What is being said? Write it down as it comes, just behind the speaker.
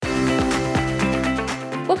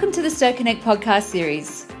Welcome to the Stowe Connect podcast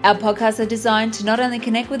series. Our podcasts are designed to not only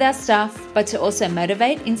connect with our staff, but to also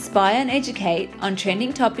motivate, inspire and educate on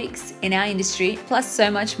trending topics in our industry, plus so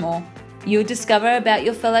much more. You'll discover about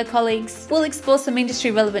your fellow colleagues, we'll explore some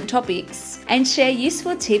industry relevant topics, and share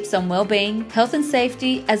useful tips on wellbeing, health and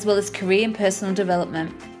safety, as well as career and personal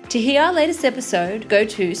development. To hear our latest episode, go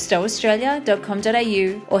to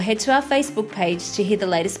stoweaustralia.com.au or head to our Facebook page to hear the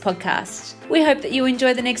latest podcast. We hope that you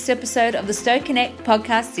enjoy the next episode of the Stowe Connect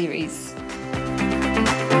podcast series.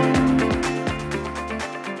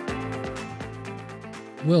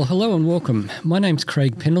 Well, hello and welcome. My name's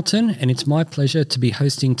Craig Pendleton and it's my pleasure to be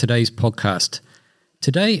hosting today's podcast.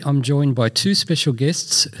 Today I'm joined by two special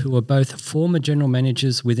guests who are both former general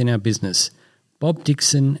managers within our business, Bob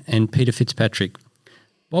Dixon and Peter Fitzpatrick.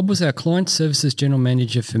 Bob was our client services general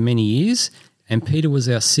manager for many years and Peter was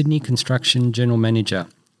our Sydney construction general manager.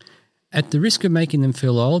 At the risk of making them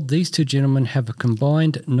feel old, these two gentlemen have a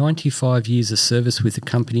combined 95 years of service with the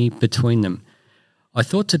company between them. I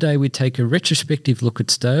thought today we'd take a retrospective look at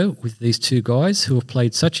Stowe with these two guys who have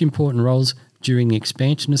played such important roles during the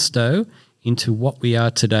expansion of Stowe into what we are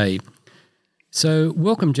today. So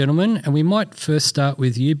welcome, gentlemen, and we might first start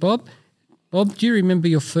with you, Bob. Bob, do you remember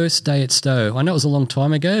your first day at Stowe? I know it was a long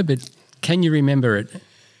time ago, but can you remember it?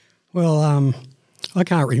 Well, I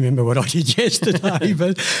can't remember what I did yesterday,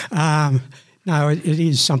 but no, it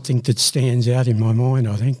is something that stands out in my mind.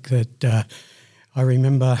 I think that I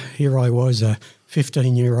remember here I was, a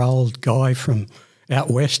 15-year-old guy from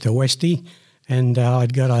out west, a Westie, and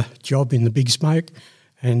I'd got a job in the Big Smoke.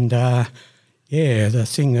 And, the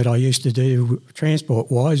thing that I used to do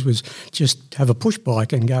transport-wise was just have a push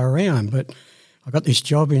bike and go around. But I got this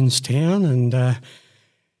job in town and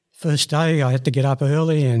first day I had to get up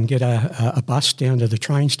early and get a bus down to the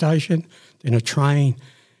train station, then a train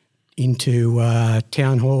into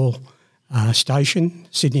Town Hall station,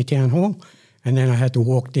 Sydney Town Hall, and then I had to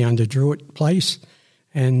walk down to Druitt Place,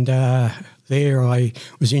 and there I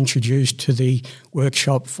was introduced to the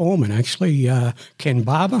workshop foreman, actually, Ken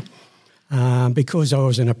Barber. Because I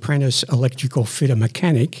was an apprentice electrical fitter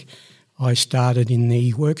mechanic, I started in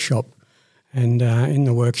the workshop. And in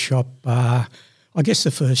the workshop, I guess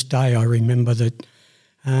the first day I remember that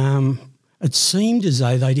it seemed as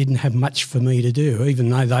though they didn't have much for me to do, even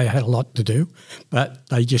though they had a lot to do, but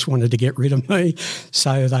they just wanted to get rid of me.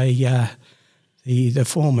 So the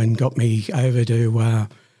foreman got me over to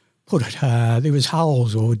put it. There was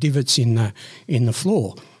holes or divots in the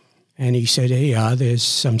floor, and he said, "Here, there's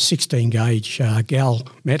some 16 gauge gal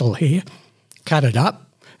metal here. Cut it up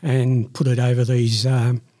and put it over these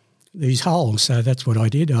holes." So that's what I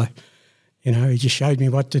did. He just showed me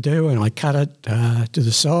what to do, and I cut it to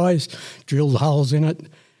the size, drilled holes in it,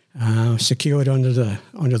 secured onto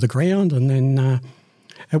the ground, and then.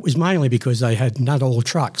 It was mainly because they had nut-all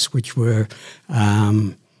trucks, which were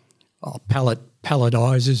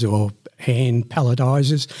palletisers or hand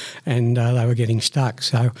palletisers, and they were getting stuck.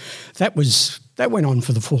 So that went on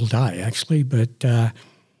for the full day, actually. But I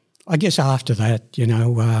guess after that,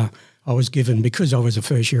 I was given, because I was a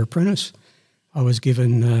first-year apprentice, I was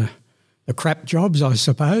given the crap jobs, I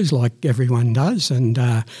suppose, like everyone does, and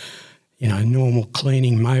normal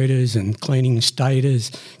cleaning motors and cleaning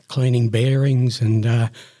stators, cleaning bearings and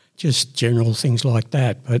just general things like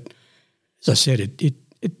that. But as I said, it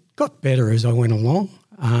got better as I went along.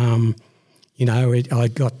 I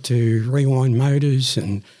got to rewind motors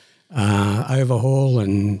and overhaul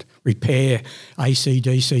and repair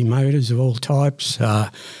AC/DC motors of all types,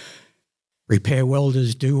 repair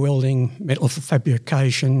welders, do welding, metal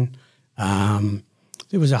fabrication.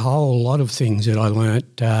 There was a whole lot of things that I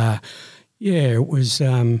learnt. It was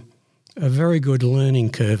a very good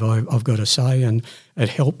learning curve, I've got to say, and it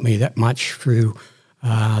helped me that much through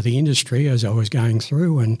the industry as I was going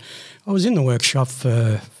through. And I was in the workshop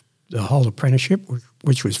for the whole apprenticeship,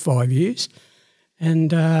 which was 5 years, and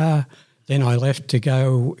then I left to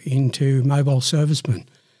go into mobile serviceman.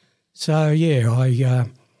 So, I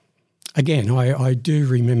do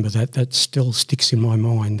remember that. That still sticks in my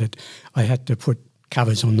mind, that I had to put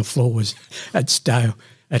covers on the floors at Stowe,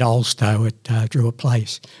 at Old Stowe at Druitt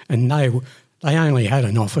Place. And they only had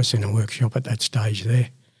an office and a workshop at that stage there.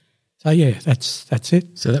 So, that's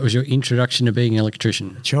it. So that was your introduction to being an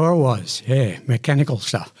electrician? Sure was, mechanical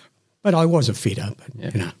stuff. But I was a fitter, but.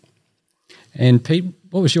 And Pete,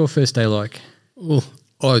 what was your first day like? Well,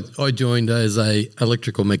 I joined as a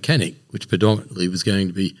electrical mechanic, which predominantly was going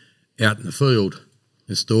to be out in the field,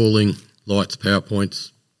 installing lights, power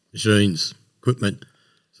points, machines, equipment.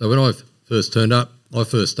 So when I first turned up, my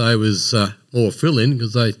first day was more fill-in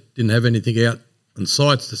because they didn't have anything out on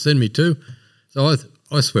sites to send me to. So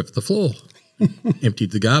I swept the floor.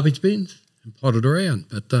 emptied the garbage bins and potted around.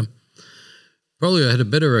 But probably I had a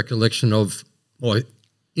better recollection of my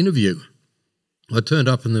interview. I turned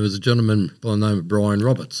up and there was a gentleman by the name of Brian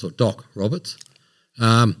Roberts, or Doc Roberts.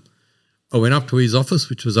 I went up to his office,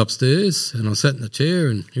 which was upstairs, and I sat in the chair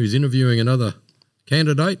and he was interviewing another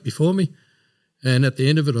candidate before me. And at the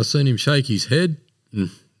end of it, I seen him shake his head and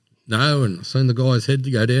I seen the guy's head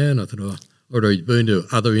to go down. I thought, or he'd been to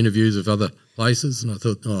other interviews of other places, and I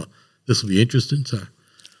thought, this will be interesting. So I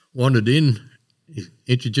wandered in, he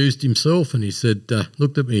introduced himself, and he said,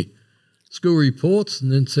 looked at me, school reports,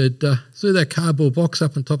 and then said, see that cardboard box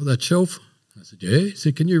up on top of that shelf? I said, yeah. He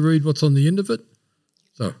said, can you read what's on the end of it?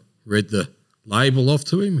 So I read the label off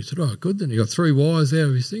to him. He said, oh, good. Then he got 3 wires out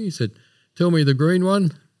of his thing. He said, tell me the green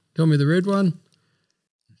one, tell me the red one.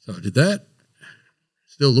 So I did that.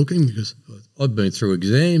 Still looking because I'd been through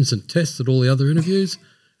exams and tested all the other interviews.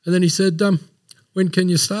 And then he said, when can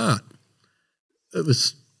you start? It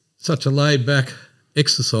was such a laid-back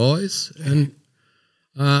exercise and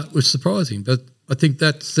it was surprising. But I think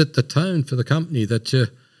that set the tone for the company, that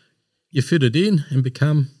you fitted in and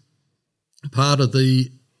become part of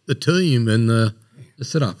the team and the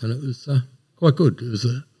setup. And it was quite good. It was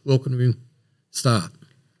a welcoming start.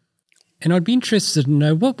 And I'd be interested to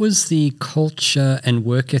know, what was the culture and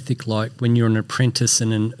work ethic like when you're an apprentice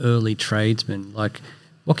and an early tradesman? Like,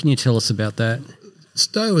 what can you tell us about that?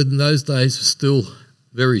 Stowe in those days was still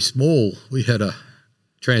very small. We had a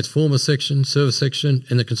transformer section, service section,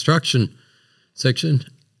 and the construction section.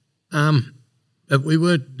 But we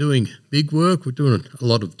weren't doing big work. We're doing a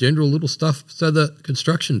lot of general little stuff. So the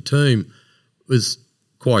construction team was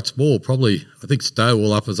quite small. Probably, I think Stowe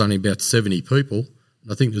all up was only about 70 people.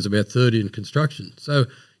 I think there was about 30 in construction. So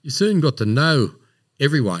you soon got to know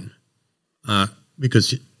everyone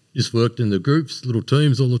because you just worked in the groups, little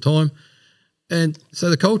teams all the time. And so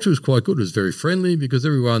the culture was quite good. It was very friendly because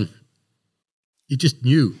everyone, you just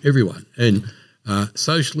knew everyone. And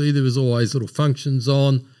socially there was always little functions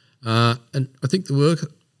on. And I think the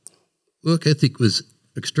work ethic was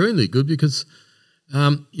extremely good because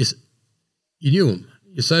you knew them,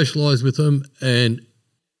 you socialised with them, and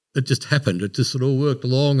it just happened. It just all worked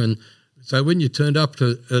along. And so when you turned up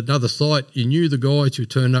to another site, you knew the guys you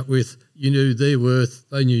turned up with, you knew their worth,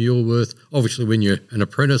 they knew your worth. Obviously, when you're an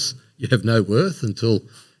apprentice, you have no worth until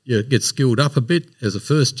you get skilled up a bit. As a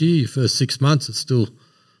first year, your first 6 months, it's still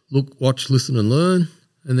look, watch, listen and learn.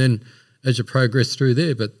 And then as you progress through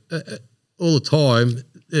there, but all the time,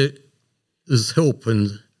 there's help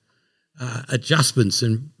and adjustments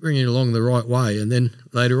and bringing it along the right way. And then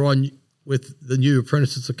later on, with the new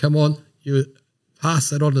apprentices that come on, you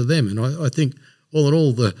pass that on to them. And I think all in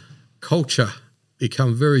all, the culture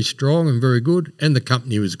become very strong and very good, and the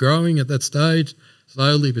company was growing at that stage,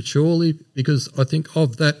 slowly but surely, because I think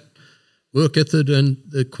of that work ethic and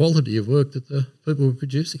the quality of work that the people were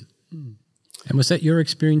producing. And was that your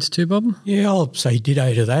experience too, Bob? Yeah, I'll say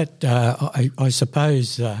ditto to that. I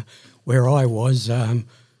suppose where I was, the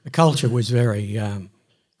culture was very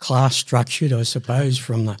class structured, I suppose,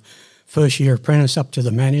 from the first year apprentice up to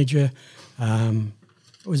the manager.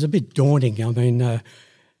 It was a bit daunting. I mean,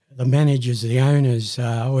 the managers, the owners,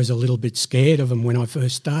 I was a little bit scared of them when I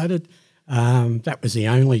first started. That was the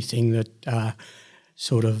only thing that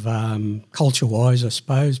sort of culture-wise, I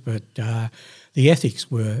suppose, but the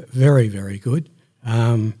ethics were very, very good.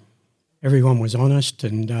 Everyone was honest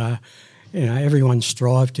and, everyone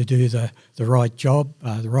strived to do the right job,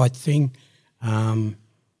 the right thing.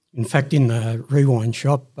 In fact, in the rewind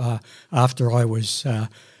shop, after I was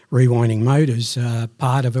rewinding motors,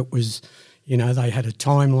 part of it was, they had a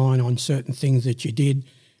timeline on certain things that you did,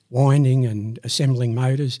 winding and assembling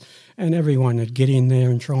motors, and everyone would get in there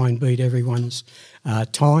and try and beat everyone's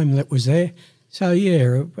time that was there. So,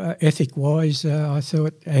 yeah, ethic-wise, I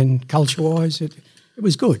thought, and culture-wise, it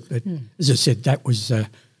was good. But as I said, that was the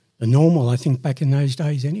normal, I think, back in those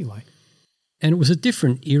days anyway. And it was a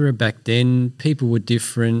different era back then. People were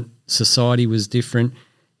different. Society was different.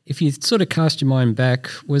 If you sort of cast your mind back,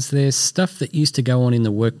 was there stuff that used to go on in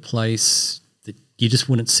the workplace that you just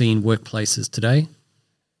wouldn't see in workplaces today?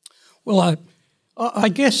 Well, I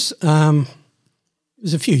guess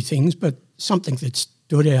there's a few things, but something that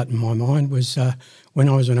stood out in my mind was when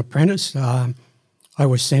I was an apprentice, I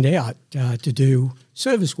was sent out to do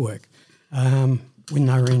service work when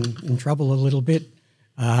they were in trouble a little bit.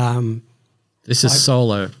 This is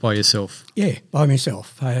solo, by yourself? Yeah, by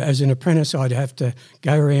myself. As an apprentice, I'd have to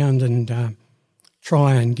go around and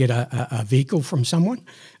try and get a vehicle from someone.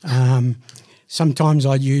 Sometimes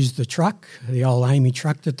I'd use the truck, the old Amy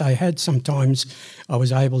truck that they had. Sometimes I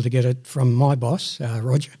was able to get it from my boss,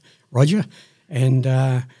 Roger. And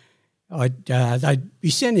they'd be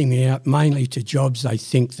sending me out mainly to jobs they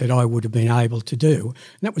think that I would have been able to do.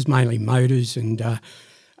 And that was mainly motors and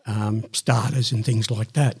starters and things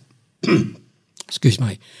like that. Excuse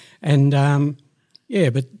me. And,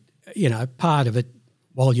 but, part of it,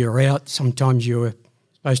 while you're out, sometimes you were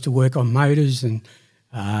supposed to work on motors and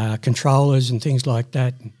controllers and things like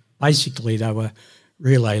that. Basically, they were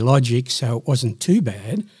relay logic, so it wasn't too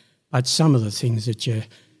bad. But some of the things that you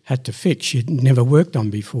had to fix, you'd never worked on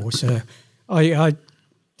before. So I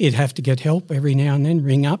did have to get help every now and then,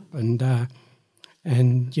 ring up and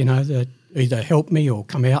that either help me or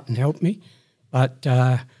come out and help me. But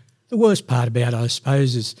the worst part about it, I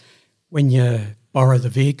suppose, is when you borrow the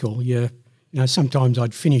vehicle, sometimes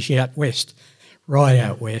I'd finish out west, right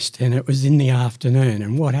out west, and it was in the afternoon.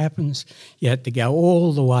 And what happens? You had to go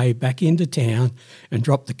all the way back into town and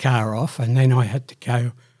drop the car off, and then I had to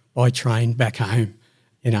go by train back home,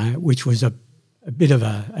 which was a bit of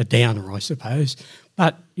a downer, I suppose.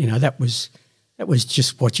 But, that was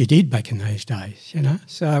just what you did back in those days,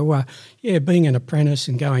 So, being an apprentice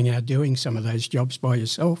and going out doing some of those jobs by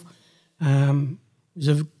yourself was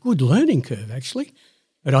a good learning curve, actually.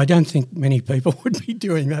 But I don't think many people would be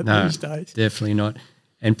doing that these days. Definitely not.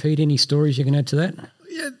 And Pete, any stories you can add to that?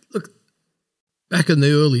 Yeah, look, back in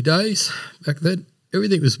the early days, back then,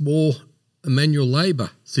 everything was more a manual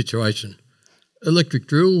labour situation. Electric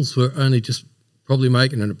drills were only just probably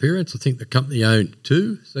making an appearance. I think the company owned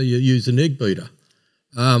two, so you use an egg beater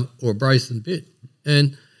or a brace and bit.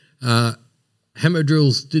 And hammer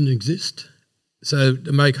drills didn't exist. So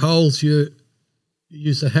to make holes, you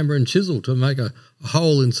use a hammer and chisel to make a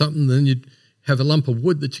hole in something, then you'd have a lump of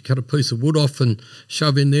wood that you cut a piece of wood off and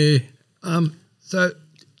shove in there. So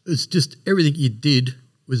it's just everything you did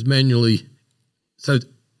was manually. So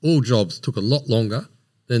all jobs took a lot longer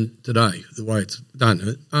than today, the way it's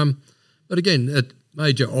done. But again, it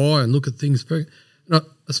made your eye and look at things. And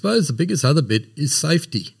I suppose the biggest other bit is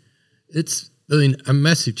safety. It's been a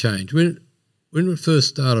massive change. When we first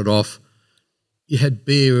started off, you had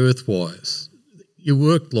bare earth wires. You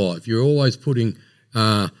worked live. You're always putting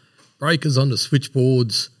breakers on the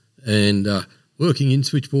switchboards and working in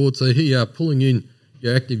switchboards. So here you are pulling in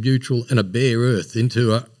your active neutral and a bare earth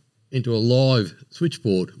into a live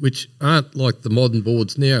switchboard, which aren't like the modern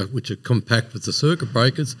boards now, which are compact with the circuit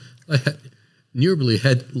breakers. They innumerably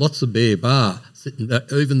had lots of bare bar, sitting there,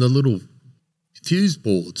 even the little fuse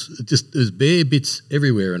boards. There's bare bits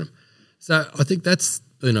everywhere in them. So I think that's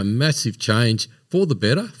been a massive change for the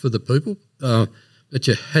better for the people. But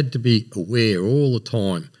you had to be aware all the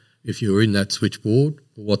time if you were in that switchboard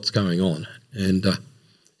for what's going on. And,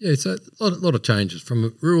 so a lot of changes from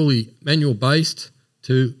a really manual-based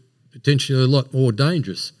to potentially a lot more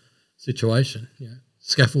dangerous situation.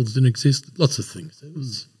 Scaffolds didn't exist, lots of things. It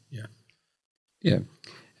was, Yeah.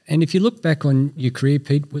 And if you look back on your career,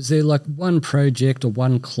 Pete, was there like one project or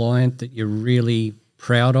one client that you're really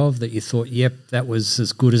proud of that you thought, yep, that was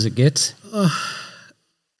as good as it gets?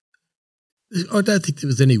 I don't think there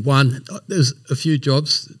was any one. There was a few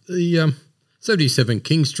jobs. The 77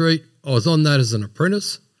 King Street, I was on that as an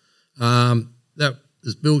apprentice. That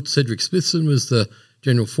was built. Cedric Smithson was the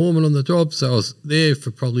general foreman on the job, so I was there for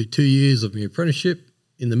probably 2 years of my apprenticeship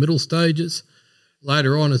in the middle stages.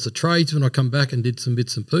 Later on as a tradesman, I come back and did some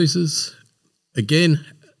bits and pieces. Again,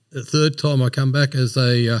 the third time I come back as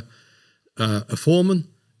a foreman.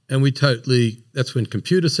 And that's when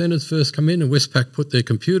computer centres first come in, and Westpac put their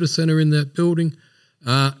computer centre in that building.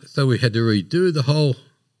 So we had to redo the whole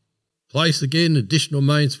place again, additional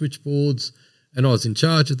main switchboards, and I was in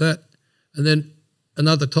charge of that. And then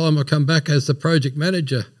another time I come back as the project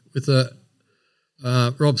manager with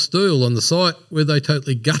Rob Stowe on the site, where they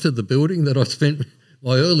totally gutted the building that I spent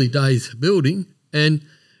my early days building and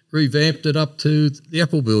revamped it up to the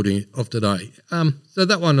Apple building of today. So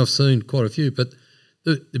that one I've seen quite a few, but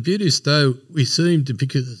the beauty of Stowe, we seem to,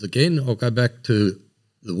 because again, I'll go back to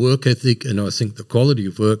the work ethic and I think the quality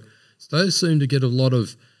of work, Stowe seemed to get a lot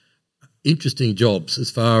of interesting jobs as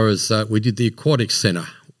far as we did the aquatics centre.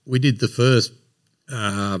 We did the first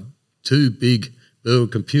two big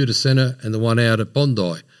Burwood Computer Centre and the one out at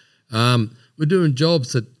Bondi. We're doing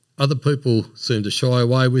jobs that other people seem to shy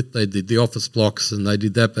away with. They did the office blocks and they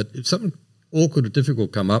did that, but if something awkward or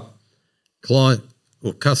difficult come up, client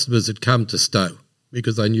or customers had come to Stowe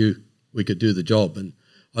because they knew we could do the job. And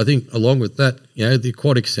I think along with that, the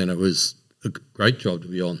aquatic centre was a great job to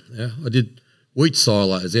be on. I did wheat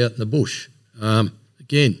silos out in the bush.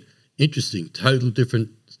 Again, interesting, total different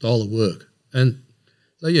style of work. And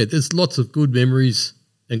so, there's lots of good memories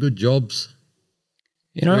and good jobs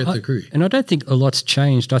throughout the career. And I don't think a lot's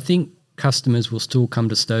changed. I think customers will still come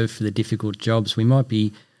to Stowe for the difficult jobs. We might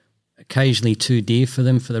be occasionally too dear for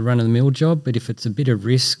them for the run-of-the-mill job, but if it's a bit of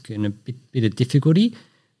risk and a bit of difficulty,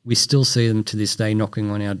 we still see them to this day knocking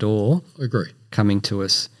on our door. I agree. Coming to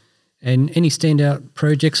us. And any standout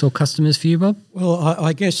projects or customers for you, Bob? Well,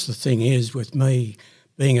 I guess the thing is with me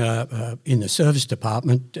being in the service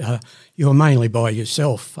department, you're mainly by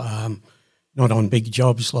yourself, not on big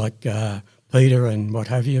jobs like Peter and what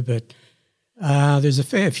have you, but there's a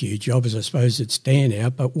fair few jobs, I suppose, that stand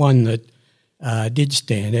out, but one that did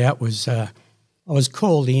stand out was I was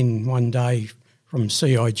called in one day from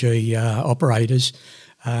CIG operators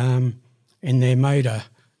and their motor,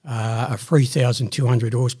 a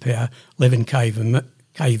 3,200 horsepower 11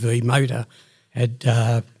 kV motor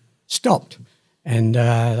had stopped, and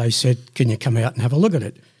they said, "Can you come out and have a look at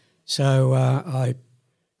it?" So I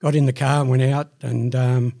got in the car and went out, and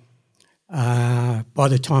by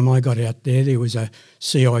the time I got out there was a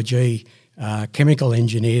CIG chemical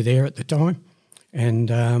engineer there at the time,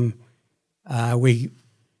 and we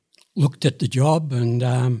looked at the job,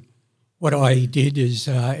 and what I did is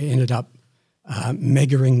ended up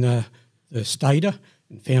measuring the stator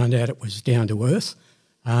and found out it was down to earth.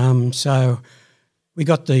 So we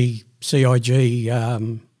got the CIG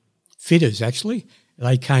fitters, actually.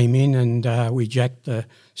 They came in and we jacked the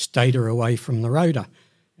stator away from the rotor.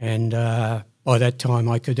 And by that time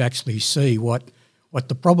I could actually see what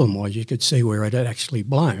the problem was. You could see where it had actually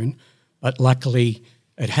blown, but luckily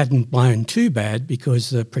it hadn't blown too bad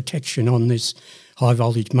because the protection on this high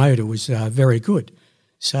voltage motor was very good.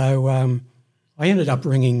 So I ended up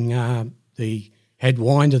ringing the head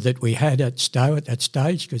winder that we had at Stowe at that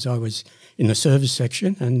stage, because I was in the service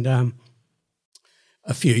section, and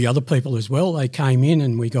a few other people as well. They came in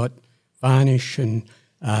and we got varnish and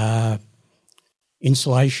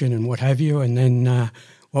insulation and what have you, and then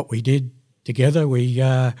what we did together, we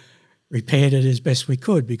repaired it as best we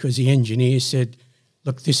could, because the engineer said,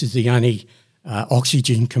 "Look, this is the only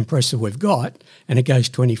oxygen compressor we've got, and it goes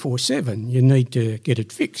 24/7. You need to get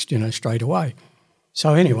it fixed, straight away."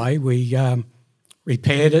 So anyway, we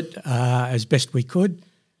repaired it as best we could,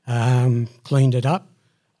 cleaned it up.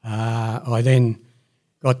 I then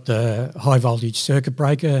got the high voltage circuit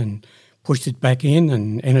breaker and pushed it back in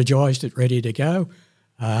and energised it, ready to go.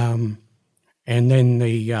 And then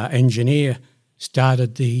the engineer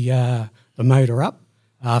started the motor up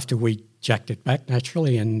after we jacked it back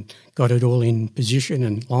naturally and got it all in position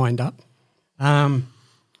and lined up. And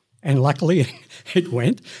luckily it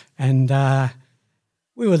went, and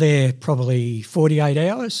we were there probably 48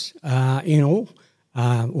 hours in all.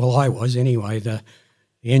 Well, I was anyway. The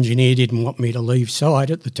engineer didn't want me to leave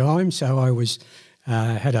site at the time, so I was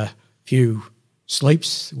had a few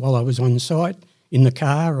sleeps while I was on site in the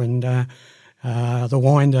car, and the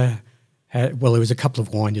winder there was a couple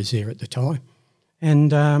of winders there at the time.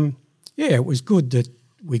 And, it was good that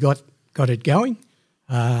we got it going.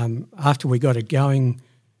 After we got it going,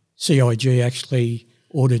 CIG actually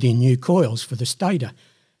ordered in new coils for the stator,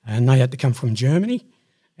 and they had to come from Germany.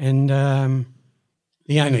 And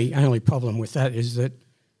the only problem with that is that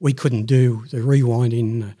we couldn't do the rewind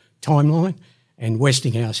in the timeline, and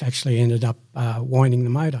Westinghouse actually ended up winding the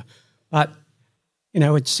motor. But,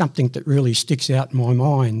 it's something that really sticks out in my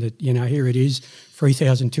mind that, here it is,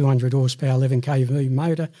 3,200 horsepower 11 kV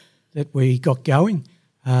motor that we got going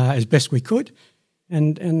as best we could.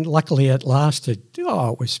 And luckily it lasted,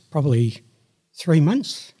 it was probably 3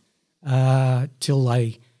 months till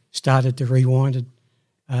they started to rewind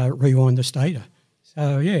the stator.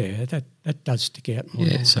 So, yeah, that does stick out in my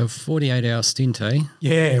mind. So 48-hour stint, eh?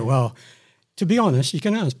 Yeah, well, to be honest, you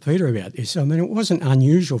can ask Peter about this. I mean, it wasn't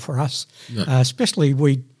unusual for us, no. Especially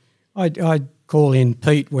I'd call in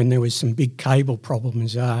Pete when there was some big cable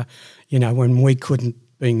problems, when we couldn't,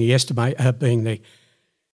 being the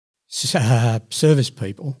service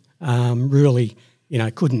people, really,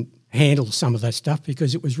 couldn't handle some of that stuff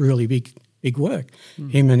because it was really big work.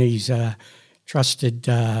 Him and his trusted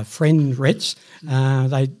friend, Rets,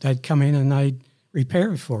 they'd come in and they'd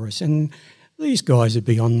repair it for us. And these guys would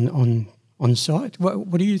be on site.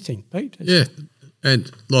 What do you think, Pete? Yeah,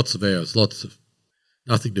 and lots of hours,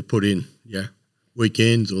 nothing to put in,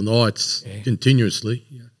 weekends or nights continuously.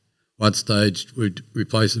 Yeah. One stage we'd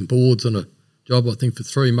replacing boards on a job, I think for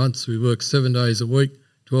 3 months. We worked 7 days a week,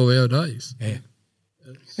 12-hour days. Yeah.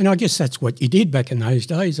 And I guess that's what you did back in those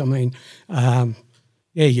days. I mean,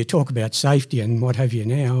 you talk about safety and what have you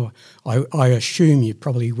now. I assume you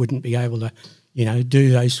probably wouldn't be able to,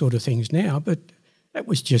 do those sort of things now, but that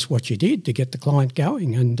was just what you did to get the client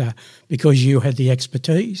going. And because you had the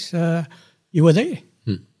expertise, you were there.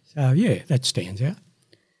 So, that stands out.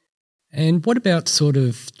 And what about sort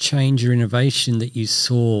of change or innovation that you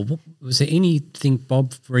saw? Was there anything,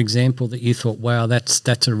 Bob, for example, that you thought, wow,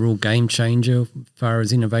 that's a real game changer as far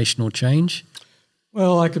as innovation or change?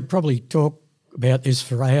 Well, I could probably talk about this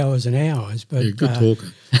for hours and hours, but You're a good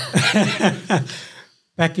talker.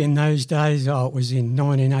 Back in those days, it was in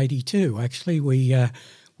 1982. Actually, we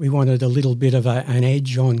wanted a little bit of an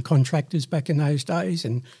edge on contractors back in those days,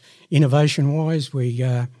 and innovation-wise,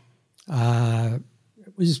 it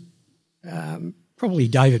was probably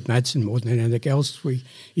David Madsen more than anything else.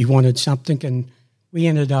 He wanted something, and we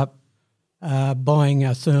ended up buying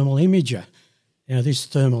a thermal imager. Now, this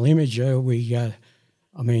thermal imager,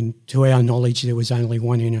 to our knowledge, there was only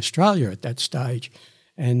one in Australia at that stage,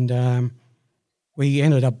 and we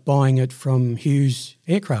ended up buying it from Hughes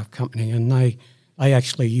Aircraft Company, and they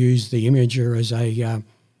actually used the imager as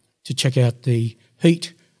to check out the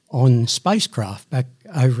heat on spacecraft back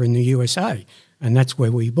over in the USA, and that's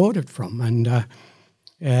where we bought it from. And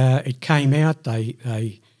it came out.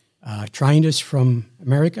 They trained us from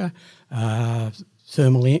America,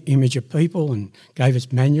 thermal imager people, and gave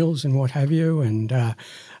us manuals and what have you. And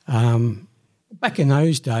back in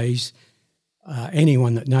those days,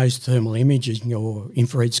 anyone that knows thermal imaging or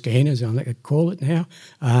infrared scanners, I think they call it now,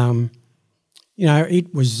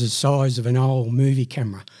 it was the size of an old movie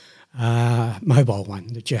camera, mobile one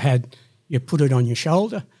that you had. You put it on your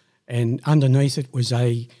shoulder, and underneath it was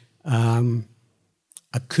a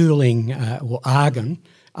cooling or argon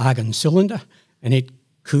cylinder, and it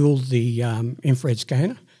cooled the infrared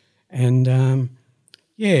scanner. And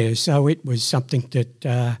so it was something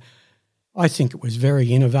that I think it was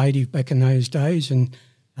very innovative back in those days. And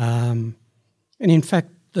in fact,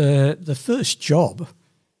 the first job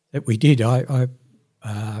that we did,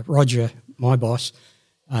 Roger, my boss,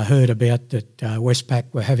 heard about that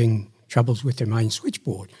Westpac were having troubles with their main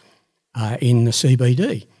switchboard in the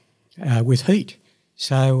CBD with heat.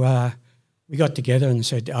 So we got together and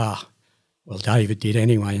said, David did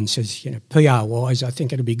anyway, and says, PR-wise, I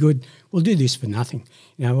think it'll be good. We'll do this for nothing.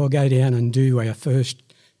 We'll go down and do our first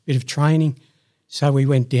bit of training. So we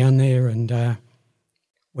went down there and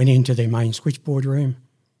went into their main switchboard room.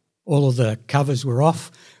 All of the covers were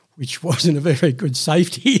off, which wasn't a very good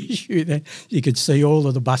safety issue. That you could see all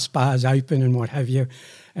of the bus bars open and what have you,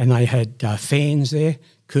 and they had fans there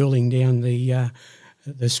cooling down the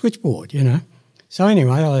switchboard. So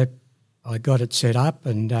anyway, I got it set up,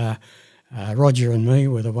 and Roger and me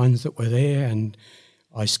were the ones that were there, and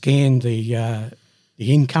I scanned the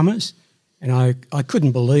incomers, and I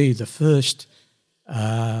couldn't believe the first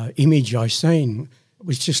image I seen. It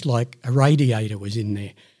was just like a radiator was in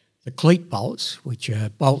there. The cleat bolts, which are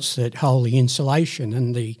bolts that hold the insulation,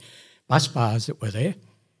 and the bus bars that were there,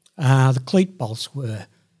 the cleat bolts were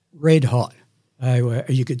red hot.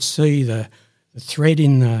 You could see the thread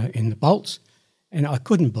in the bolts, and I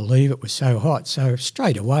couldn't believe it was so hot. So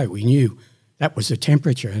straight away we knew that was the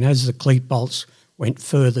temperature. And as the cleat bolts went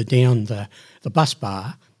further down the bus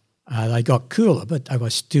bar, they got cooler, but they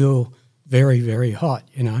were still very, very hot.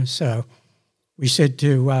 So we said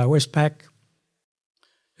to Westpac,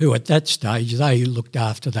 who at that stage, they looked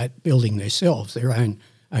after that building themselves, their own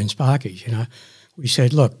Sparkies, We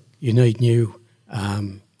said, look, you need new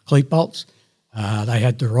cleat bolts. They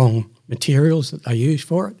had the wrong materials that they used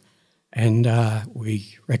for it, and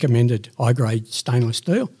we recommended high-grade stainless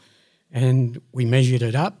steel, and we measured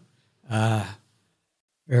it up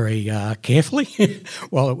very carefully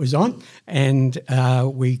while it was on, and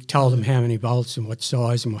we told them how many bolts and what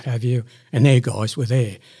size and what have you, and their guys were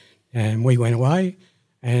there. And we went away.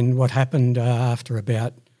 And what happened after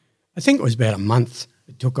I think it was about a month,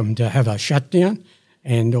 it took them to have a shutdown,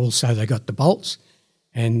 and also they got the bolts.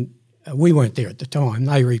 And we weren't there at the time.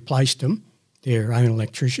 They replaced them, their own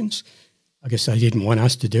electricians. I guess they didn't want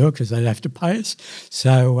us to do it because they'd have to pay us.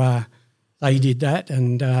 So they did that,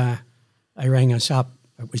 and they rang us up.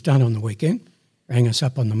 It was done on the weekend, rang us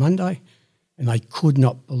up on the Monday, and they could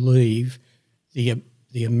not believe the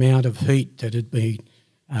amount of heat that had been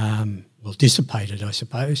dissipated, I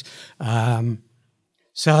suppose.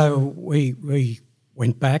 So we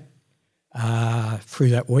went back through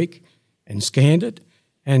that week and scanned it,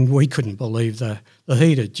 and we couldn't believe the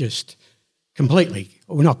heat had just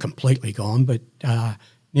not completely gone, but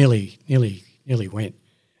nearly went.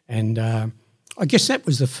 And I guess that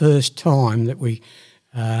was the first time that we,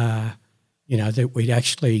 that we'd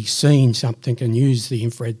actually seen something and used the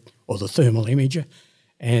infrared or the thermal imager,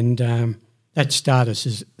 and that started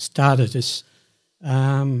us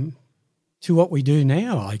to what we do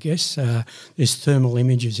now, I guess. There's thermal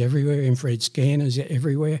images everywhere, infrared scanners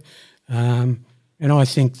everywhere, and I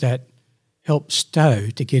think that helped Stowe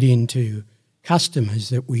to get into customers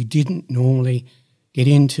that we didn't normally get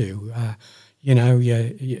into.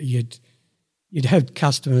 You'd have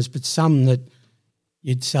customers, but some that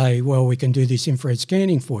you'd say, well, we can do this infrared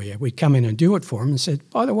scanning for you. We'd come in and do it for them and said,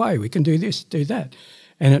 by the way, we can do this, do that.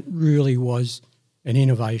 And it really was an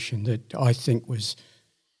innovation that I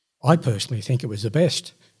personally think it was the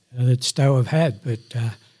best that Stowe have had. But,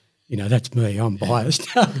 that's me. I'm biased.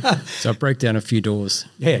 So it broke down a few doors.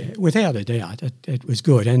 Yeah, without a doubt. It was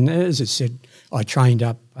good. And as I said, I trained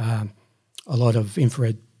up a lot of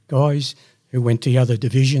infrared guys who went to the other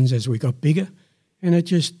divisions as we got bigger, and it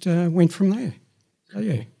just went from there. So,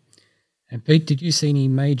 yeah. And Pete, did you see any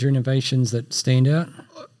major innovations that stand out?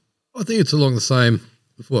 I think it's along the same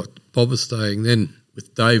with what Bob was saying then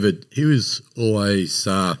with David. He was always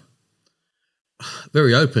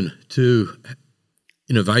very open to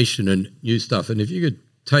innovation and new stuff. And if you could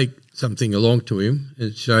take something along to him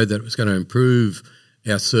and show that it was going to improve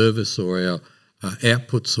our service or our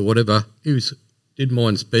outputs or whatever, didn't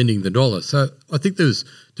mind spending the dollar. So I think there's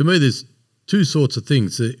two sorts of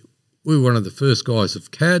things. We were one of the first guys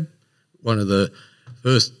of CAD, one of the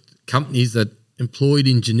first companies that employed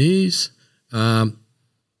engineers, a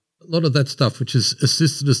lot of that stuff which has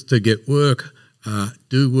assisted us to get work,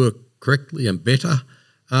 do work correctly and better.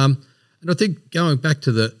 And I think going back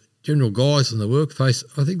to the general guys in the workplace,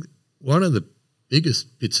 I think one of the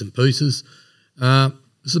biggest bits and pieces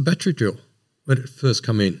was the battery drill when it first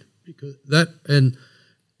come in. Because that and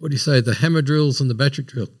the hammer drills and the battery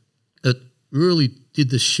drill, it really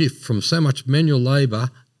did the shift from so much manual labour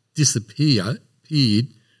disappeared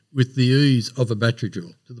with the ease of a battery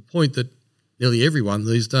drill, to the point that nearly everyone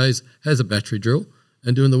these days has a battery drill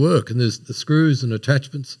and doing the work, and there's the screws and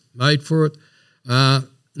attachments made for it.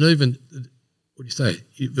 And even,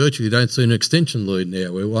 you virtually don't see an extension lead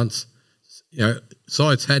now, where once,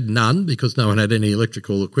 sites had none because no one had any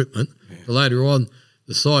electrical equipment. Yeah. But later on,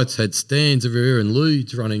 the sites had stands everywhere and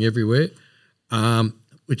leads running everywhere,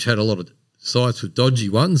 which had a lot of sites with dodgy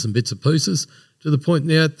ones and bits and pieces, to the point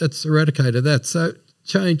now that's eradicated that. So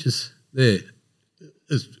changes there.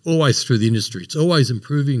 It's always through the industry. It's always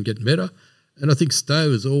improving and getting better. And I think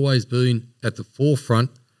Stowe has always been at the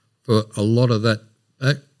forefront for a lot of that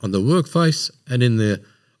on the workplace and in the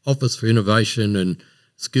office for innovation and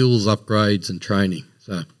skills upgrades and training.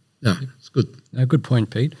 So, no, it's good. No, good point,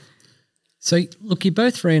 Pete. So, look, you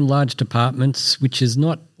both ran large departments, which is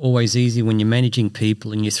not always easy when you're managing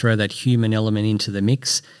people and you throw that human element into the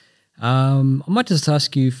mix. I might just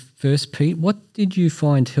ask you first, Pete, what did you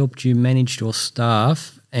find helped you manage your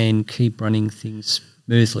staff and keep running things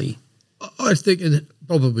smoothly? I think, and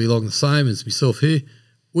probably along the same as myself here,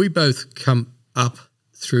 we both come up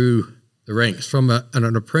through the ranks from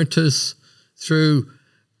an apprentice through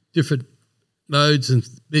different modes and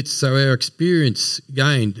bits. So our experience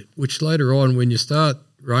gained, which later on when you start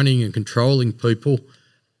running and controlling people,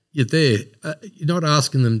 you're there. You're not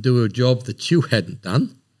asking them to do a job that you hadn't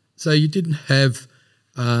done. So you didn't have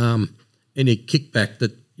any kickback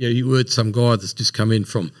that you were some guy that's just come in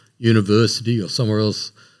from university or somewhere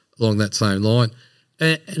else along that same line.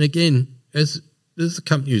 And again, as the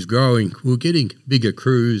company was growing, we were getting bigger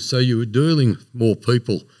crews, so you were dealing with more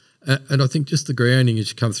people. And I think just the grounding as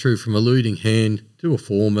you come through from a leading hand to a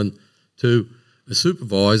foreman to a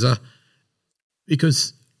supervisor,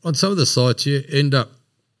 because on some of the sites you end up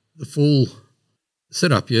the full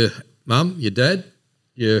setup, your mum, your dad,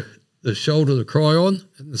 the shoulder to cry on,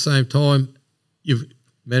 at the same time you're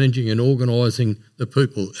managing and organising the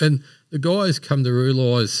people. And the guys come to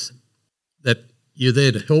realise that you're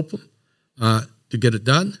there to help them, to get it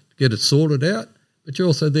done, to get it sorted out, but you're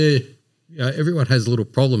also there. Everyone has a little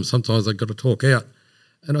problem. Sometimes they've got to talk out.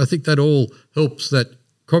 And I think that all helps that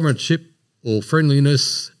comradeship or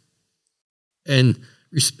friendliness and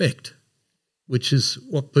respect, which is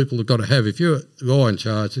what people have got to have. If you're the guy in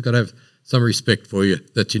charge, you've got to have some respect for you,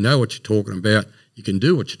 that you know what you're talking about, you can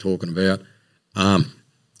do what you're talking about. I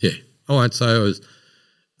won't say I was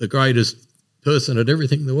the greatest person at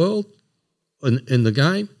everything in the world in the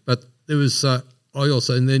game, but there was I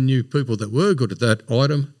also then knew people that were good at that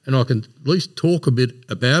item, and I can at least talk a bit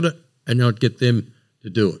about it and I'd get them to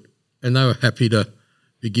do it. And they were happy to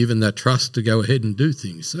be given that trust to go ahead and do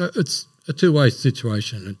things. So it's a two-way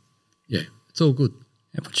situation, and it's all good.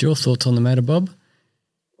 And what's your thoughts on the matter, Bob?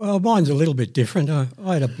 Well, mine's a little bit different. I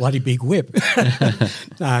had a bloody big whip.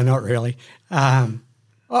 No, not really.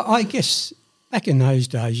 I guess back in those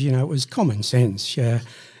days, it was common sense.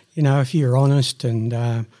 If you're honest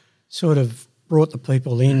and sort of brought the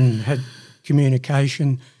people in, had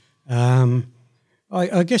communication.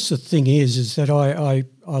 I guess the thing is that I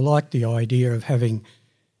like the idea of having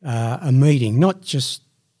a meeting, not just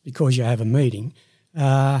because you have a meeting.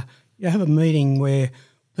 You have a meeting where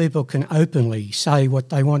people can openly say what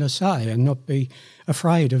they want to say and not be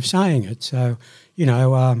afraid of saying it. So,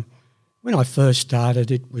 when I first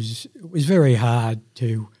started, it was very hard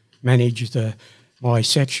to manage my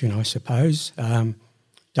section, I suppose.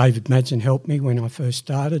 David Madsen helped me when I first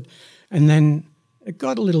started, and then it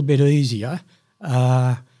got a little bit easier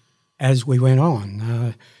as we went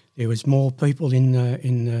on. There was more people in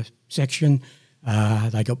the section.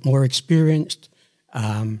 They got more experienced.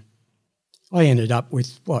 I ended up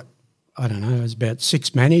with it was about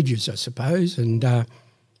 6 managers, I suppose, and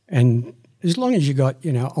as long as you got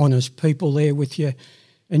honest people there with you,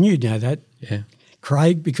 and you know that,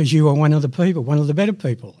 Craig, because you were one of the better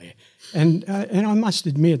people there, and I must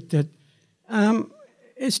admit that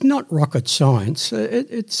it's not rocket science.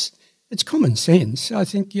 It's common sense. I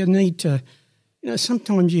think you need to,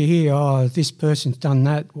 sometimes you hear, this person's done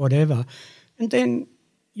that, whatever, and then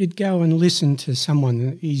you'd go and listen to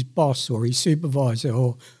someone, his boss or his supervisor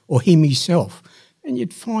or him himself, and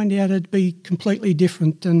you'd find out it'd be completely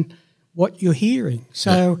different than what you're hearing.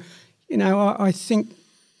 So, I think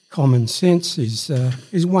common sense is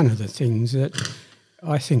one of the things that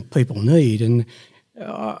I think people need. And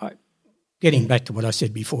getting back to what I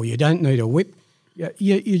said before, you don't need a whip.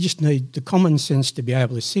 You just need the common sense to be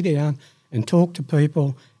able to sit down and talk to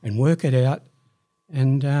people and work it out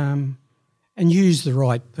and use the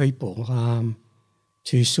right people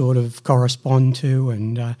to sort of correspond to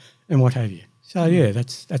and what have you. So,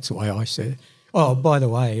 that's the way I see it. Oh, by the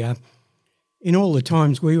way, in all the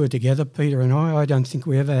times we were together, Peter and I don't think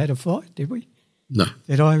we ever had a fight, did we? No.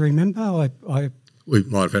 That I remember. We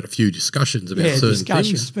might have had a few discussions about certain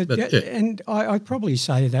things. But and I probably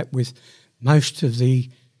say that with most of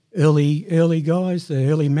the early guys, the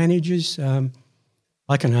early managers.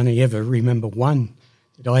 I can only ever remember one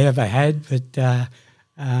that I ever had, but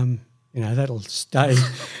that'll stay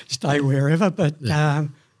wherever. But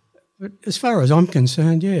as far as I'm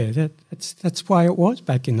concerned, that's the way it was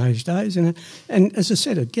back in those days. And as I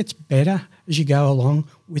said, it gets better as you go along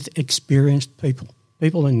with experienced people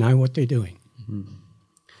who know what they're doing. Mm-hmm.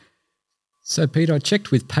 So, Peter, I checked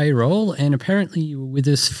with payroll, and apparently you were with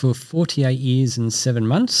us for 48 years and 7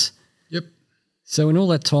 months. Yep. So in all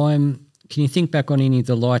that time, can you think back on any of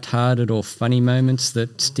the light-hearted or funny moments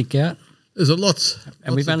that stick out? There's lots.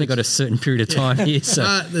 And we've only got a certain period of time here. So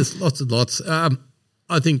there's lots and lots.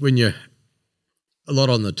 I think when you're a lot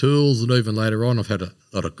on the tools, and even later on, I've had a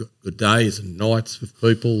lot of good days and nights with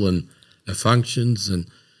people and functions. And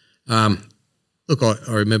look, I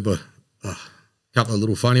remember a couple of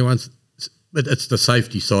little funny ones, but it's the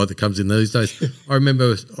safety side that comes in these days. I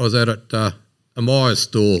remember I was out at a Myers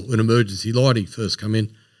store when emergency lighting first come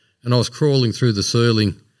in, and I was crawling through the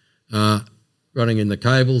ceiling, running in the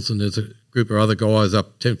cables, and there's a group of other guys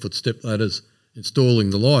up 10-foot step ladders installing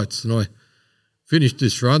the lights. And I finished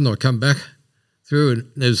this run, I come back through,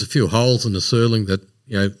 and there's a few holes in the ceiling that,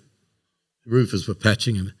 the roofers were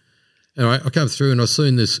patching. And I come through, and I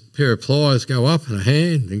seen this pair of pliers go up and a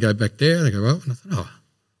hand and go back down and go up. And I thought,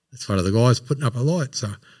 that's one of the guys putting up a light. So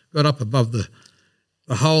I got up above the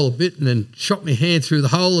hole a bit and then shot my hand through the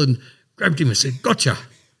hole and grabbed him and said, "Gotcha."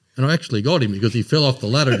 And I actually got him because he fell off the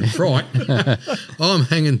ladder in fright. I'm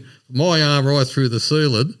hanging my arm right through the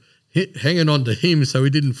ceiling, hanging on to him so he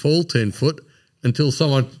didn't fall 10 foot until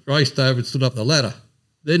someone raced over and stood up the ladder.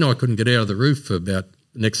 Then I couldn't get out of the roof for about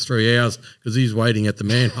the next 3 hours because he's waiting at the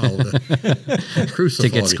manhole to crucify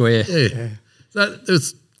to get me. square. Yeah. So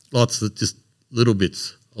there's lots of just little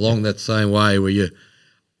bits along that same way where you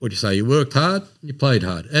worked hard, you played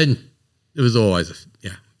hard. And there was always a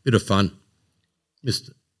bit of fun,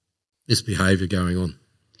 misbehaviour going on.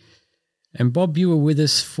 And Bob, you were with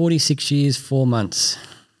us 46 years, 4 months.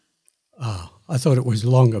 Oh, I thought it was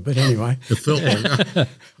longer, but anyway. It felt longer.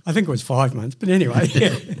 I think it was 5 months, but anyway.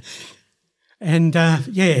 Yeah. And,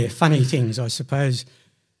 funny things, I suppose.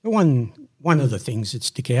 One of the things that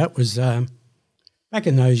stick out was back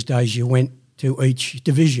in those days you went to each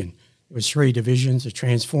division. There was 3 divisions, the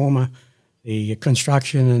transformer, the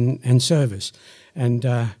construction and service. And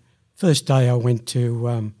first day I went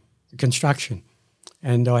to the construction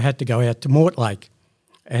and I had to go out to Mortlake.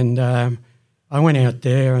 And I went out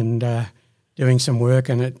there and doing some work,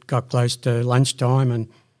 and it got close to lunchtime, and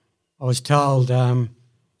I was told a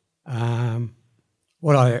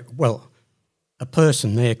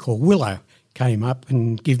person there called Willow came up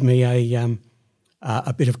and gave me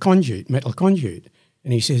a bit of conduit, metal conduit,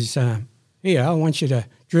 and he says, "Here, I want you to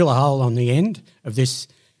drill a hole on the end of this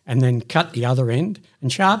and then cut the other end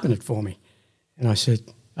and sharpen it for me." And I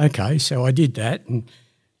said, "Okay." So I did that and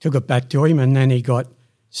took it back to him, and then he got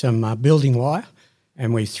some building wire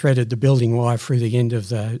and we threaded the building wire through the end of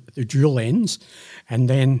the drill ends, and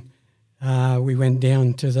then we went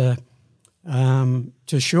down to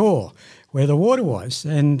shore where the water was,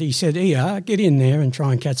 and he said, get in there and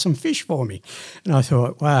try and catch some fish for me. And I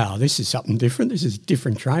thought, wow, this is something different. This is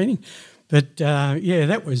different training. But,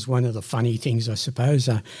 that was one of the funny things, I suppose.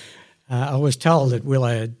 I was told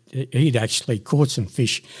that he'd actually caught some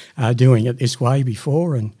fish doing it this way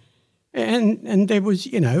before, and there was,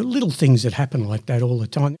 little things that happen like that all the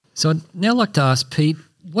time. So I'd now like to ask Pete,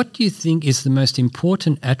 what do you think is the most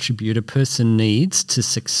important attribute a person needs to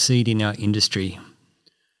succeed in our industry?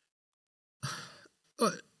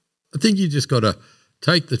 I think you just got to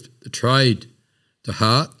take the trade to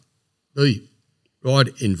heart, be right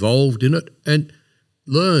involved in it, and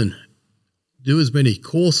learn. Do as many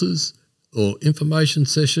courses or information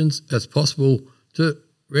sessions as possible to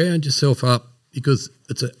round yourself up, because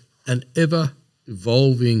it's an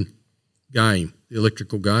ever-evolving game, the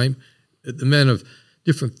electrical game. The amount of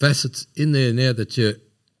different facets in there now that you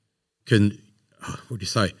can,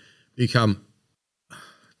 become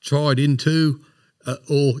tried into,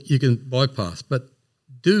 or you can bypass. But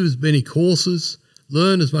do as many courses,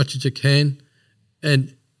 learn as much as you can,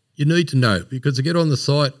 and you need to know, because to get on the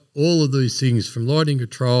site, all of these things from lighting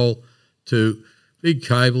control to big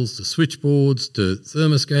cables to switchboards to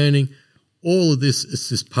thermoscanning, all of this is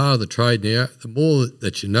just part of the trade now. The more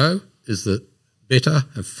that you know is the better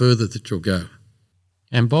and further that you'll go.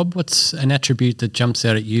 And Bob, what's an attribute that jumps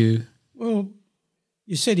out at you? Well,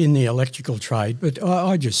 you said in the electrical trade, but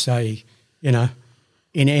I just say, in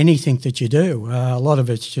anything that you do, a lot of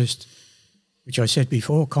it's just, which I said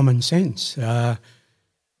before, common sense.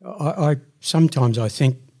 I sometimes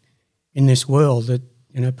think in this world that,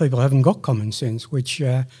 people haven't got common sense, which,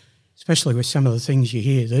 especially with some of the things you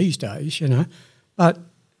hear these days, but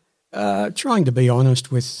trying to be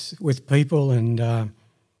honest with people, and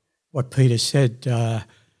what Peter said,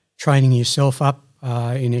 training yourself up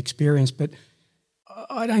in experience. But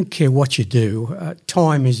I don't care what you do,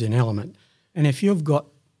 time is an element. And if you've got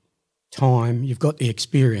time, you've got the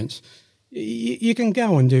experience, you can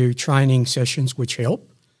go and do training sessions which help.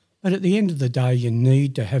 But at the end of the day, you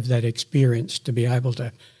need to have that experience to be able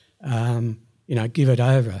to, give it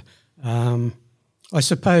over. I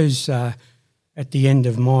suppose at the end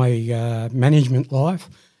of my management life,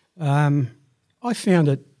 I found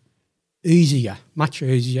it much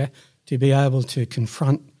easier to be able to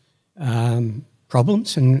confront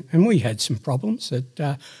problems, and we had some problems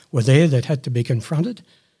that were there that had to be confronted.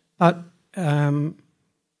 But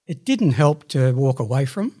it didn't help to walk away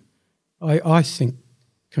from. I think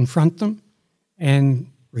confront them and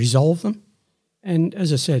resolve them, and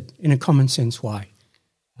as I said, in a common sense way.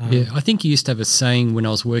 I think you used to have a saying when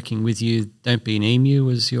I was working with you, don't be an emu,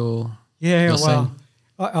 was your saying.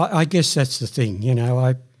 I guess that's the thing,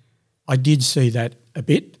 I did see that a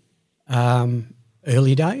bit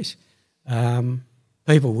early days.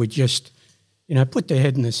 People would just, put their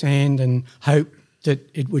head in the sand and hope that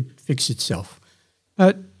it would fix itself.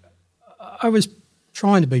 But I was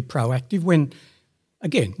trying to be proactive when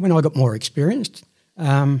I got more experienced,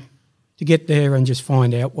 to get there and just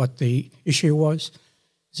find out what the issue was.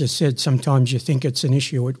 As I said, sometimes you think it's an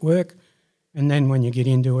issue at work, and then when you get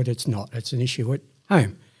into it, it's not. It's an issue at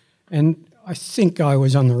home. And I think I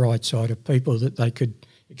was on the right side of people that they could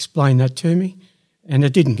explain that to me, and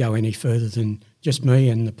it didn't go any further than just me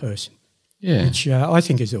and the person, which I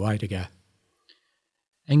think is the way to go.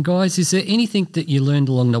 And guys, is there anything that you learned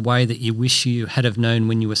along the way that you wish you had have known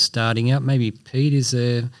when you were starting out? Maybe, Pete, is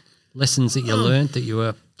there lessons that you learned that you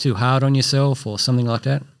were too hard on yourself or something like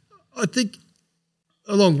that? I think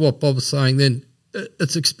along what Bob was saying then,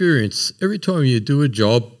 it's experience. Every time you do a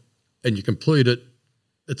job and you complete it,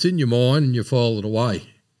 it's in your mind and you file it away,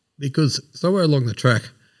 because somewhere along the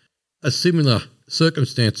track a similar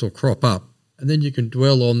circumstance will crop up, and then you can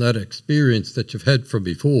dwell on that experience that you've had from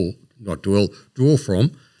before, not draw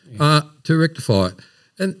from, to rectify it.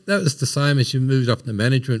 And that was the same as you moved up into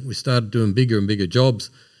management. We started doing bigger and bigger jobs.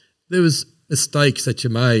 There was mistakes that you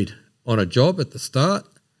made on a job at the start,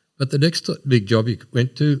 but the next big job you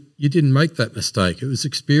went to, you didn't make that mistake. It was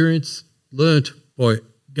experience learnt by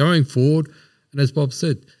going forward. And as Bob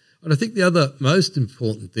said, and I think the other most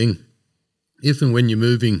important thing, if and when you're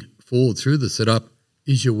moving forward through the setup,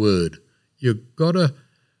 is your word. You've got to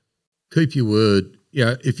keep your word.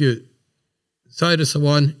 If you say to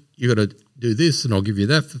someone, you've got to do this and I'll give you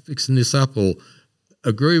that for fixing this up, or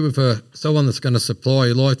agree with someone that's going to supply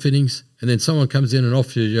your light fittings, and then someone comes in and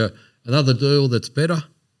offers you another deal that's better,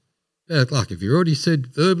 bad luck. If you already said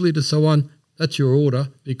verbally to someone, that's your order,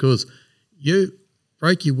 because you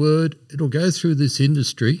break your word, it'll go through this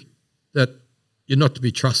industry that, you're not to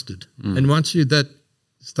be trusted. And once that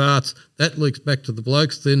starts, that leaks back to the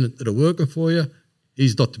blokes then that are working for you.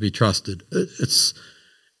 He's not to be trusted. It's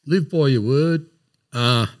live by your word.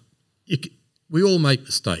 We all make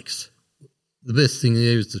mistakes. The best thing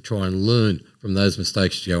there is to try and learn from those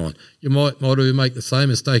mistakes you go on. You might make the same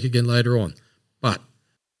mistake again later on, but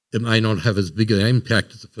it may not have as big an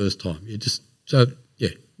impact as the first time.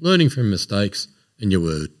 Learning from mistakes and your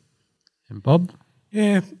word. And Bob?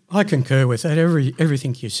 Yeah, I concur with that,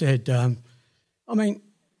 everything you said. I mean,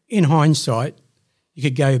 in hindsight, you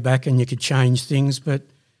could go back and you could change things, but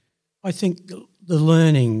I think the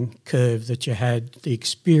learning curve that you had, the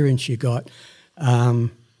experience you got, I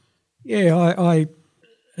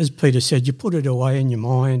as Peter said, you put it away in your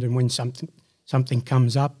mind, and when something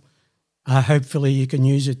comes up, hopefully you can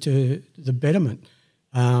use it to the betterment.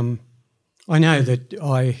 I know that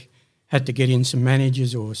I had to get in some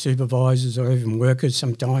managers or supervisors or even workers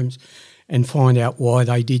sometimes and find out why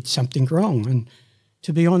they did something wrong. And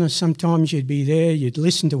to be honest, sometimes you'd be there, you'd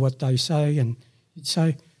listen to what they say and you'd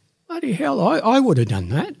say, bloody hell, I would have done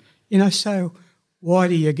that. So why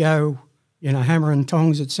do you go, hammer and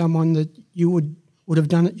tongs at someone that you would have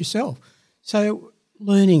done it yourself? So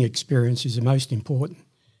learning experience is the most important.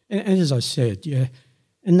 And as I said,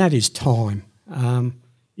 and that is time.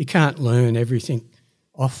 You can't learn everything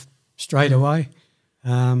off straight away.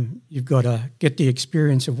 You've got to get the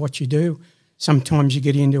experience of what you do. Sometimes you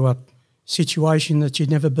get into a situation that you've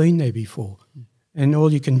never been there before, and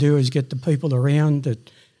all you can do is get the people around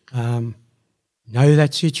that know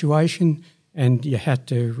that situation, and you have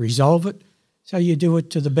to resolve it. So you do it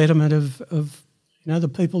to the betterment of the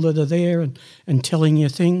people that are there and telling you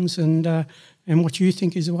things and what you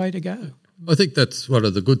think is the way to go. I think that's one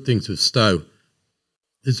of the good things with Stowe.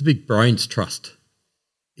 There's a big brains trust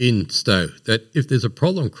in Stowe that if there's a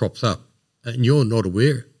problem crops up and you're not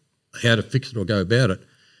aware how to fix it or go about it,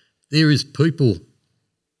 there is people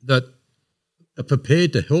that are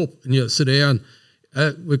prepared to help. And sit down.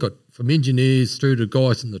 We've got from engineers through to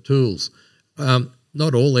guys in the tools.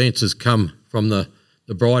 Not all answers come from the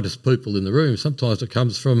brightest people in the room. Sometimes it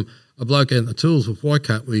comes from a bloke out in the tools with, why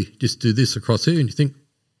can't we just do this across here? And you think,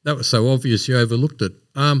 that was so obvious you overlooked it.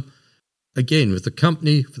 Again, with the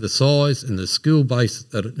company, for the size and the skill base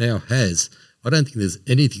that it now has, I don't think there's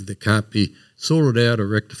anything that can't be sorted out or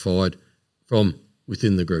rectified from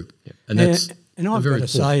within the group. Yep. And I've got to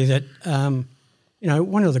say that,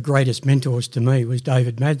 one of the greatest mentors to me was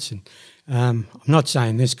David Madsen. I'm not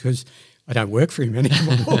saying this because I don't work for him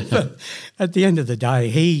anymore, but at the end of the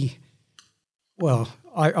day,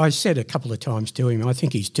 I said a couple of times to him, I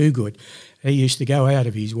think he's too good. He used to go out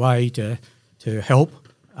of his way to help.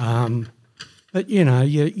 But, you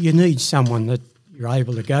need someone that you're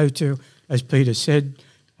able to go to. As Peter said,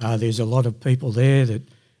 there's a lot of people there that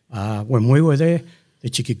when we were there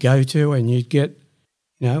that you could go to and you'd get,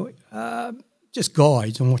 just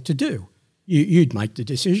guides on what to do. You'd make the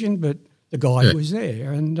decision, but the guide was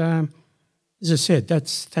there. And as I said,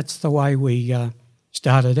 that's the way we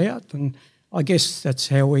started out. And I guess that's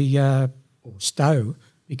how we, Stowe,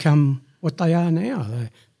 become what they are now. They're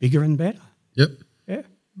bigger and better. Yep. Yeah.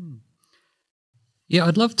 Yeah,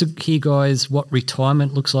 I'd love to hear, guys, what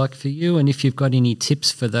retirement looks like for you and if you've got any tips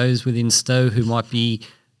for those within Stowe who might be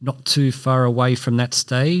not too far away from that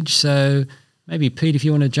stage. So maybe, Pete, if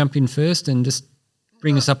you want to jump in first and just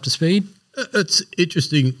bring us up to speed. It's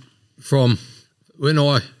interesting from when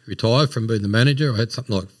I retired from being the manager, I had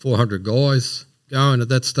something like 400 guys going at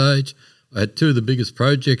that stage. I had two of the biggest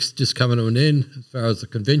projects just coming to an end as far as the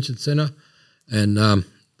convention centre and the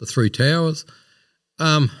three towers.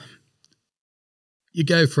 You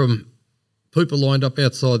go from people lined up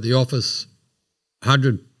outside the office,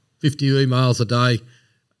 150 emails a day,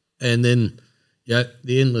 and then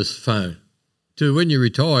the endless phone, to when you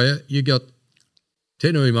retire, you got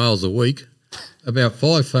 10 emails a week, about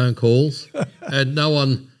 5 phone calls, and no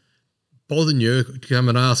one bothering you to come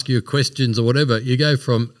and ask you questions or whatever. You go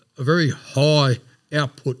from a very high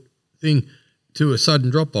output thing to a sudden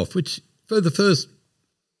drop-off, which for the first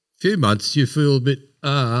few months you feel a bit,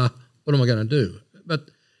 what am I going to do?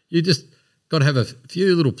 But you just got to have a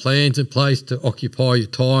few little plans in place to occupy your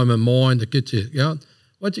time and mind to get you going.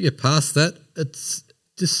 Once you get past that, it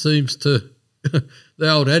just seems to the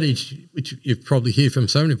old adage, which you probably hear from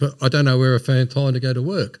so many, but I don't know where I found time to go to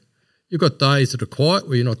work. You've got days that are quiet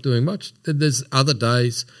where you're not doing much. Then there's other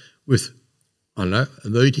days with, I don't know, a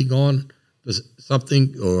meeting on, there's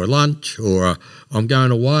something or a lunch or I'm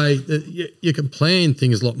going away. You can plan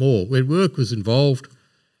things a lot more. When work was involved,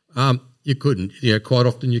 you couldn't. Quite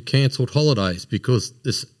often you cancelled holidays because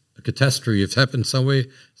a catastrophe has happened somewhere.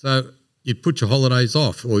 So you'd put your holidays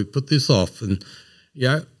off or you put this off and,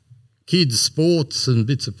 kids, sports and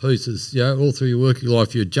bits and pieces, all through your working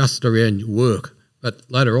life, you adjust around your work. But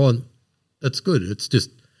later on, that's good. It's just,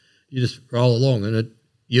 you just roll along and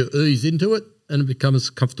you ease into it and it becomes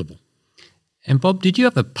comfortable. And Bob, did you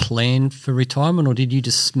have a plan for retirement or did you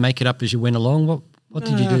just make it up as you went along? What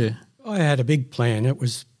did you do? I had a big plan. It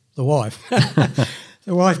was the wife.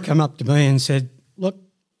 The wife came up to me and said, look,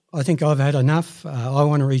 I think I've had enough. I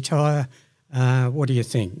want to retire. What do you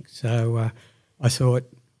think? So I thought,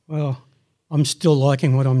 well, I'm still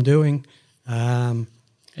liking what I'm doing. And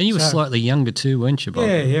you were slightly younger too, weren't you, Bob?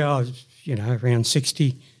 Yeah, I was, around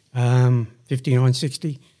 60, 59,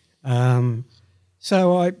 60.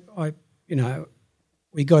 So I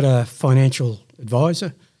we got a financial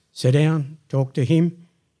advisor, sat down, talked to him,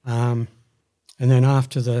 and then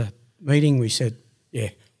after the meeting we said, yeah,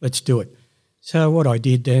 let's do it. So what I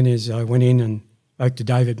did then is I went in and spoke to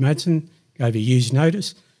David Madsen, gave a year's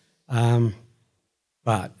notice.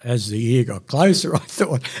 But as the year got closer, I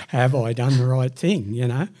thought, have I done the right thing,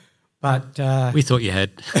 But we thought you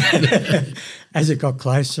had. As it got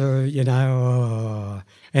closer,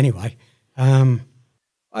 anyway,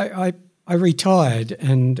 I retired,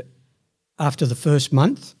 and after the first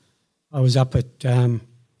month, I was up at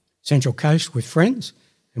Central Coast with friends,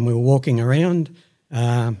 and we were walking around,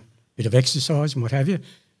 bit of exercise and what have you.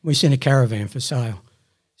 We seen a caravan for sale.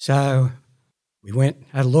 So we went,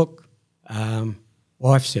 had a look.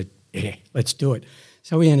 Wife said, yeah, let's do it.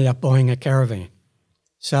 So we ended up buying a caravan.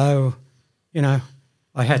 So, I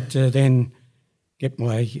had to then get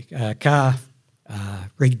my car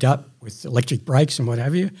rigged up with electric brakes and what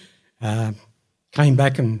have you. Came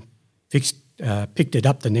back and picked it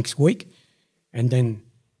up the next week. And then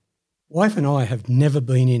wife and I have never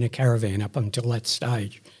been in a caravan up until that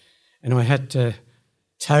stage. And I had to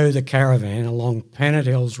tow the caravan along Pannet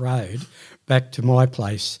Hills Road back to my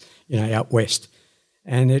place, out west.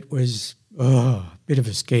 And it was a bit of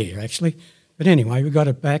a scare, actually. But anyway, we got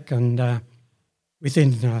it back, and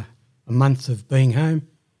within a month of being home,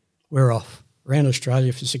 we're off around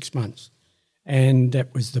Australia for 6 months. And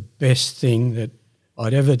that was the best thing that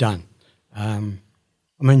I'd ever done.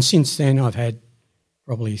 Since then I've had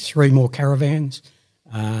probably 3 more caravans.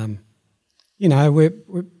 We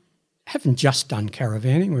haven't just done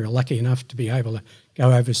caravanning. We were lucky enough to be able to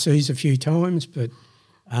go overseas a few times, but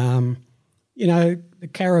the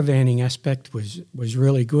caravanning aspect was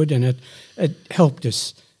really good, and it helped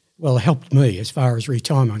us. Well, it helped me as far as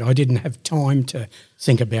retirement. I didn't have time to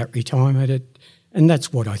think about retirement, and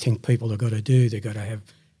that's what I think people have got to do. They've got to have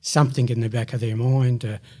something in the back of their mind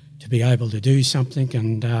to be able to do something.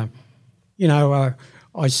 And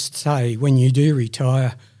I say when you do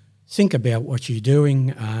retire, think about what you're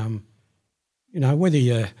doing. Whether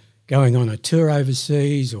you're going on a tour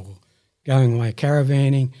overseas or going away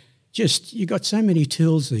caravanning. You got so many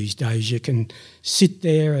tools these days. You can sit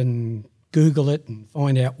there and Google it and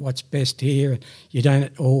find out what's best here. You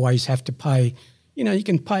don't always have to pay. You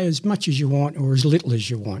can pay as much as you want or as little as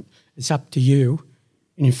you want. It's up to you.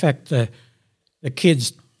 And in fact, the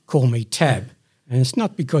kids call me Tab, and it's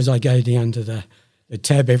not because I go down to the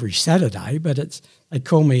Tab every Saturday, but they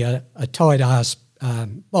call me a tight ass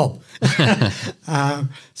Bob.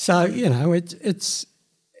 So it's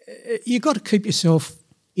you've got to keep yourself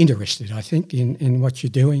interested, I think, in what you're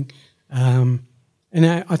doing. And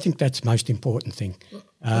I think that's the most important thing.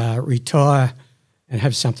 Retire and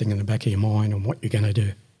have something in the back of your mind on what you're going to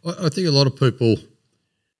do. I think a lot of people,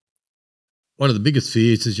 one of the biggest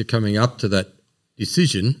fears as you're coming up to that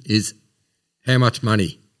decision is how much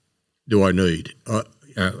money do I need?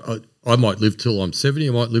 I might live till I'm 70,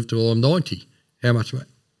 I might live till I'm 90. How much?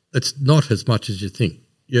 It's not as much as you think.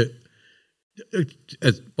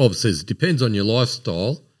 As Bob says, it depends on your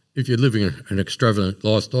lifestyle. If you're living an extravagant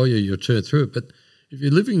lifestyle, you'll turn through it. But if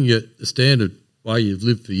you're living the standard way you've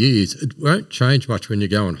lived for years, it won't change much when you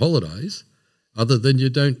go on holidays, other than you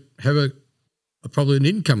don't have probably an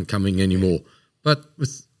income coming anymore. But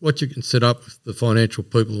with what you can set up with the financial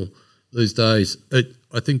people these days,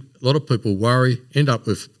 I think a lot of people end up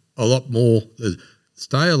with a lot more,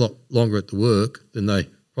 stay a lot longer at the work than they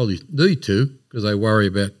probably need to because they worry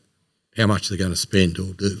about how much they're going to spend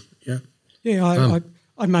or do.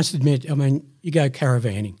 I must admit, you go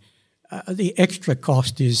caravanning. The extra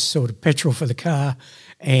cost is sort of petrol for the car,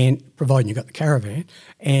 and providing you've got the caravan,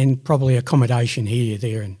 and probably accommodation here,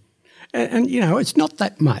 there, and it's not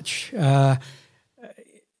that much. But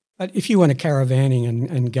if you want to caravanning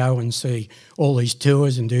and go and see all these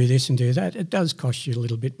tours and do this and do that, it does cost you a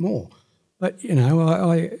little bit more. But,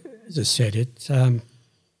 I as I said, it's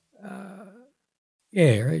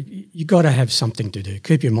you got to have something to do.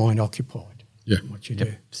 Keep your mind occupied. Yeah. What you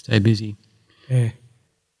do. Stay busy. Yeah.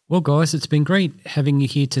 Well, guys, it's been great having you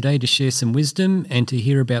here today to share some wisdom and to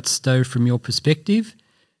hear about Stowe from your perspective.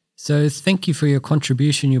 So thank you for your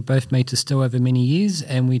contribution you both made to Stowe over many years,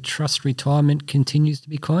 and we trust retirement continues to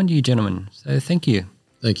be kind to you, gentlemen. So thank you.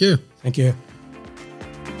 Thank you. Thank you.